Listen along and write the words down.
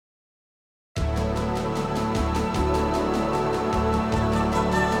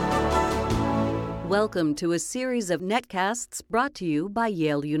Welcome to a series of netcasts brought to you by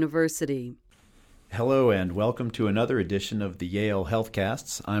Yale University. Hello and welcome to another edition of the Yale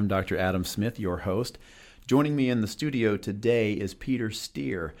Healthcasts. I'm Dr. Adam Smith, your host. Joining me in the studio today is Peter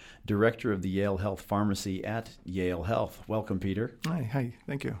Steer, Director of the Yale Health Pharmacy at Yale Health. Welcome, Peter. Hi,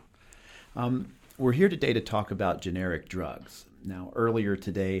 thank you. We're here today to talk about generic drugs. Now, earlier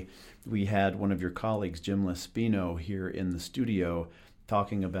today, we had one of your colleagues, Jim Lespino, here in the studio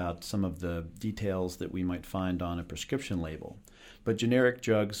talking about some of the details that we might find on a prescription label. But generic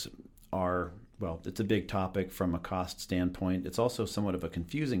drugs are, well, it's a big topic from a cost standpoint. It's also somewhat of a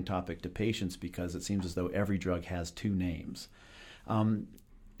confusing topic to patients because it seems as though every drug has two names.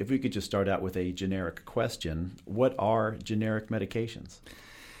 If we could just start out with a generic question, what are generic medications?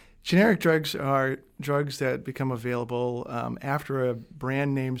 Generic drugs are drugs that become available after a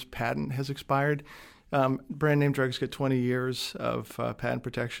brand name's patent has expired. Brand name drugs get 20 years of patent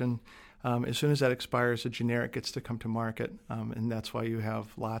protection. As soon as that expires, a generic gets to come to market, and that's why you have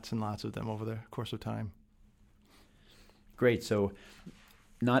lots and lots of them over the course of time. Great. So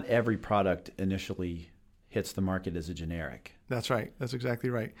not every product initially hits the market as a generic. That's right. That's exactly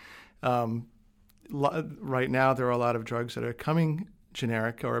right. Right now, there are a lot of drugs that are coming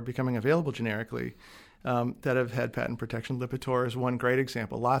generic or becoming available generically that have had patent protection. Lipitor is one great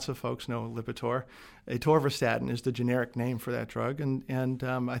example. Lots of folks know Lipitor. Atorvastatin is the generic name for that drug, and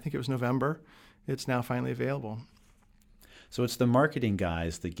I think it was November. It's now finally available. So it's the marketing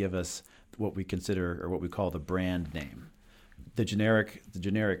guys that give us what we consider or what we call the brand name. The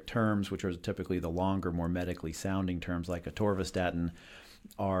generic terms, which are typically the longer, more medically sounding terms like atorvastatin,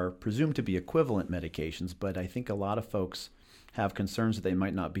 are presumed to be equivalent medications, but I think a lot of folks have concerns that they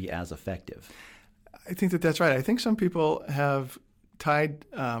might not be as effective. I think that's right. I think some people have tied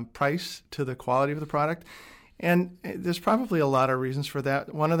price to the quality of the product, and there's probably a lot of reasons for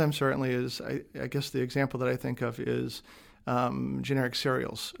that. One of them certainly is, I guess the example that I think of is generic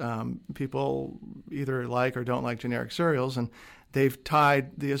cereals. People either like or don't like generic cereals, and they've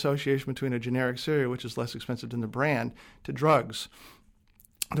tied the association between a generic cereal, which is less expensive than the brand, to drugs.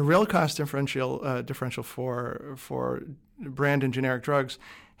 The real cost differential for brand and generic drugs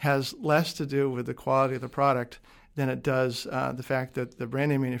has less to do with the quality of the product than it does the fact that the brand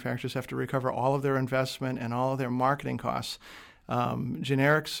name manufacturers have to recover all of their investment and all of their marketing costs.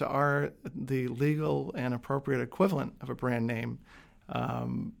 Generics are the legal and appropriate equivalent of a brand name,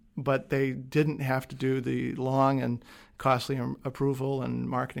 but they didn't have to do the long and costly approval and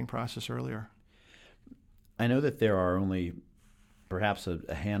marketing process earlier. I know that there are only perhaps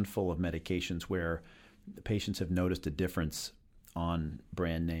a handful of medications where the patients have noticed a difference on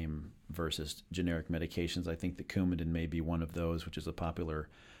brand name versus generic medications. I think the Coumadin may be one of those, which is a popular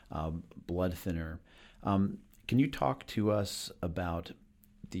blood thinner. Can you talk to us about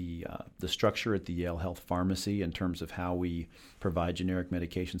the structure at the Yale Health Pharmacy in terms of how we provide generic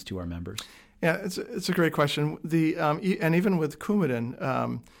medications to our members? Yeah, it's a great question. And even with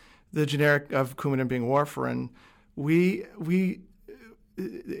Coumadin, the generic of Coumadin being warfarin,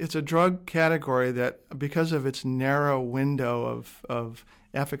 it's a drug category that, because of its narrow window of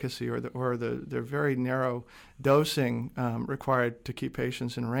efficacy or the very narrow dosing required to keep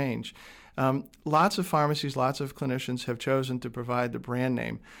patients in range, lots of pharmacies, lots of clinicians have chosen to provide the brand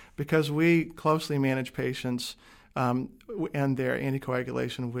name because we closely manage patients and their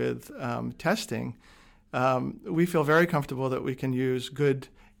anticoagulation with testing. We feel very comfortable that we can use good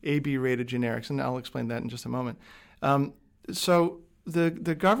AB-rated generics, and I'll explain that in just a moment. So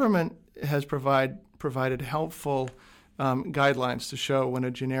the government has provided helpful guidelines to show when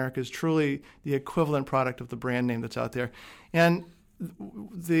a generic is truly the equivalent product of the brand name that's out there. And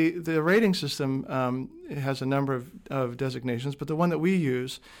the rating system has a number of designations, but the one that we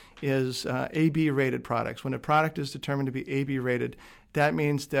use is AB-rated products. When a product is determined to be AB-rated, that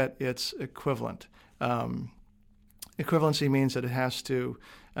means that it's equivalent. Equivalency means that it has to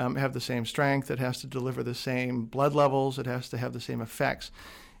have the same strength, it has to deliver the same blood levels, it has to have the same effects.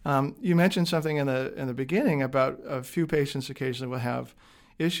 You mentioned something in the beginning about a few patients occasionally will have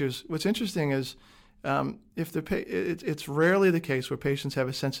issues. What's interesting is it's rarely the case where patients have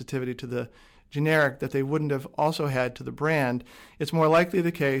a sensitivity to the generic that they wouldn't have also had to the brand. It's more likely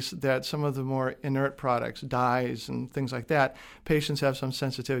the case that some of the more inert products, dyes and things like that, patients have some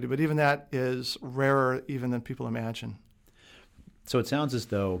sensitivity. But even that is rarer even than people imagine. So it sounds as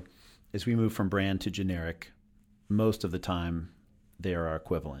though as we move from brand to generic, most of the time they are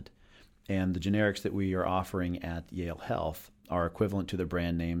equivalent. And the generics that we are offering at Yale Health are equivalent to the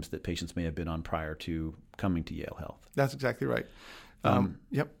brand names that patients may have been on prior to coming to Yale Health. That's exactly right.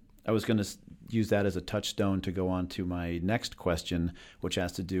 Yep. I was going to use that as a touchstone to go on to my next question, which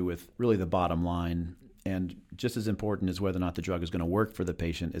has to do with really the bottom line. And just as important as whether or not the drug is going to work for the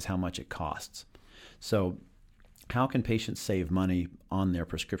patient is how much it costs. So how can patients save money on their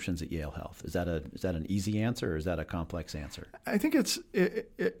prescriptions at Yale Health? Is that an easy answer, or is that a complex answer? I think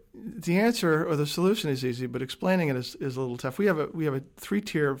the answer or the solution is easy, but explaining it is a little tough. We have a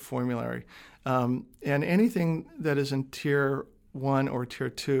 3-tier formulary, and anything that is in tier 1 or tier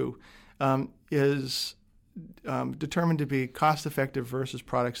 2 is determined to be cost-effective versus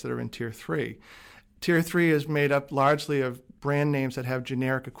products that are in tier 3. Tier 3 is made up largely of brand names that have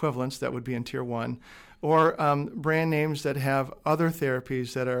generic equivalents that would be in tier 1, or brand names that have other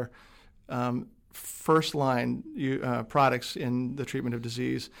therapies that are first-line products in the treatment of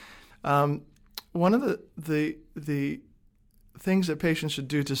disease. One of the things that patients should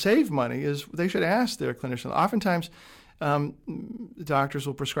do to save money is they should ask their clinician. Oftentimes, doctors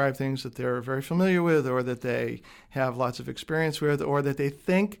will prescribe things that they're very familiar with, or that they have lots of experience with, or that they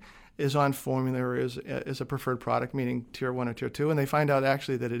think is on formulary is a preferred product, meaning tier 1 or tier 2, and they find out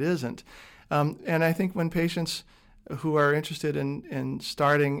actually that it isn't. And I think when patients who are interested in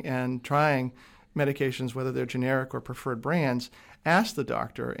starting and trying medications, whether they're generic or preferred brands, ask the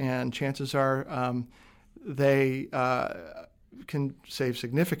doctor, and chances are they can save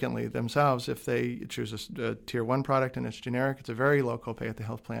significantly themselves if they choose a tier 1 product and it's generic. It's a very low copay at the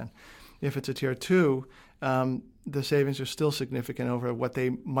health plan. If it's a tier 2, the savings are still significant over what they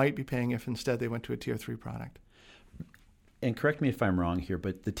might be paying if instead they went to a tier 3 product. And correct me if I'm wrong here,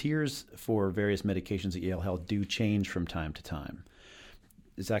 but the tiers for various medications at Yale Health do change from time to time.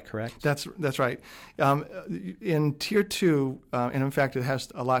 Is that correct? That's right. In tier 2, and in fact it has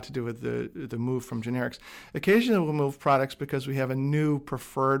a lot to do with the move from generics, occasionally we'll move products because we have a new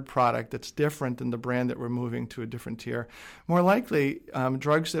preferred product that's different than the brand that we're moving to a different tier. More likely,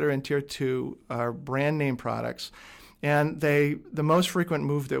 drugs that are in tier 2 are brand name products. And the most frequent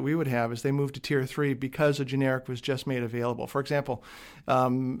move that we would have is they move to tier 3 because a generic was just made available. For example,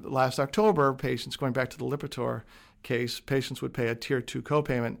 last October, patients, going back to the Lipitor case, patients would pay a tier 2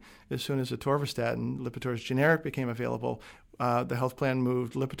 copayment as soon as atorvastatin, Lipitor's generic, became available. The health plan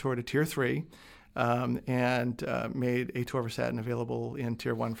moved Lipitor to tier 3 and made atorvastatin available in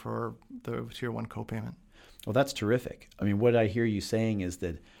tier 1 for the tier 1 copayment. Well, that's terrific. I mean, what I hear you saying is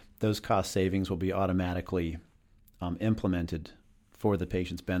that those cost savings will be automatically implemented for the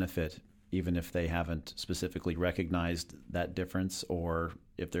patient's benefit, even if they haven't specifically recognized that difference, or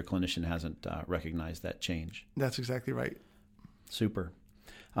if their clinician hasn't recognized that change. That's exactly right. Super.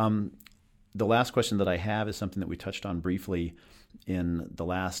 The last question that I have is something that we touched on briefly in the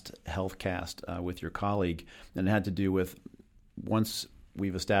last Healthcast with your colleague, and it had to do with, once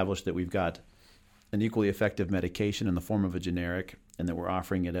we've established that we've got an equally effective medication in the form of a generic and that we're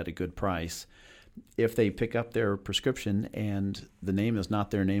offering it at a good price, if they pick up their prescription and the name is not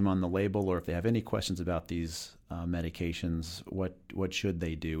their name on the label, or if they have any questions about these medications, what should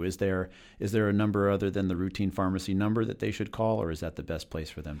they do? Is there a number other than the routine pharmacy number that they should call, or is that the best place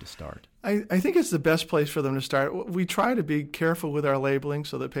for them to start? I think it's the best place for them to start. We try to be careful with our labeling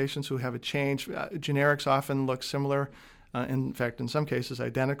so that patients who have a change, generics often look similar, in fact, in some cases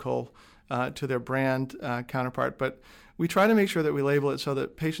identical to their brand counterpart, but we try to make sure that we label it so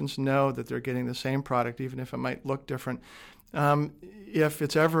that patients know that they're getting the same product, even if it might look different. If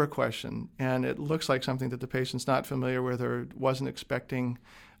it's ever a question and it looks like something that the patient's not familiar with or wasn't expecting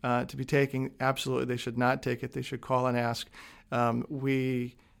to be taking, absolutely they should not take it. They should call and ask.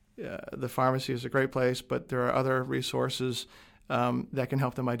 The pharmacy is a great place, but there are other resources that can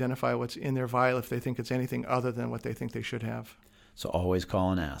help them identify what's in their vial if they think it's anything other than what they think they should have. So always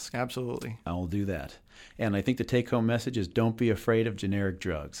call and ask. Absolutely. I will do that. And I think the take-home message is don't be afraid of generic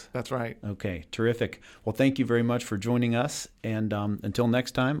drugs. That's right. Okay, terrific. Well, thank you very much for joining us. And until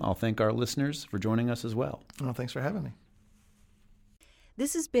next time, I'll thank our listeners for joining us as well. Well, thanks for having me.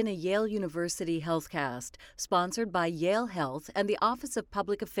 This has been a Yale University Healthcast, sponsored by Yale Health and the Office of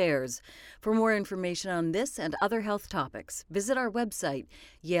Public Affairs. For more information on this and other health topics, visit our website,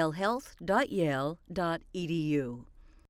 yalehealth.yale.edu.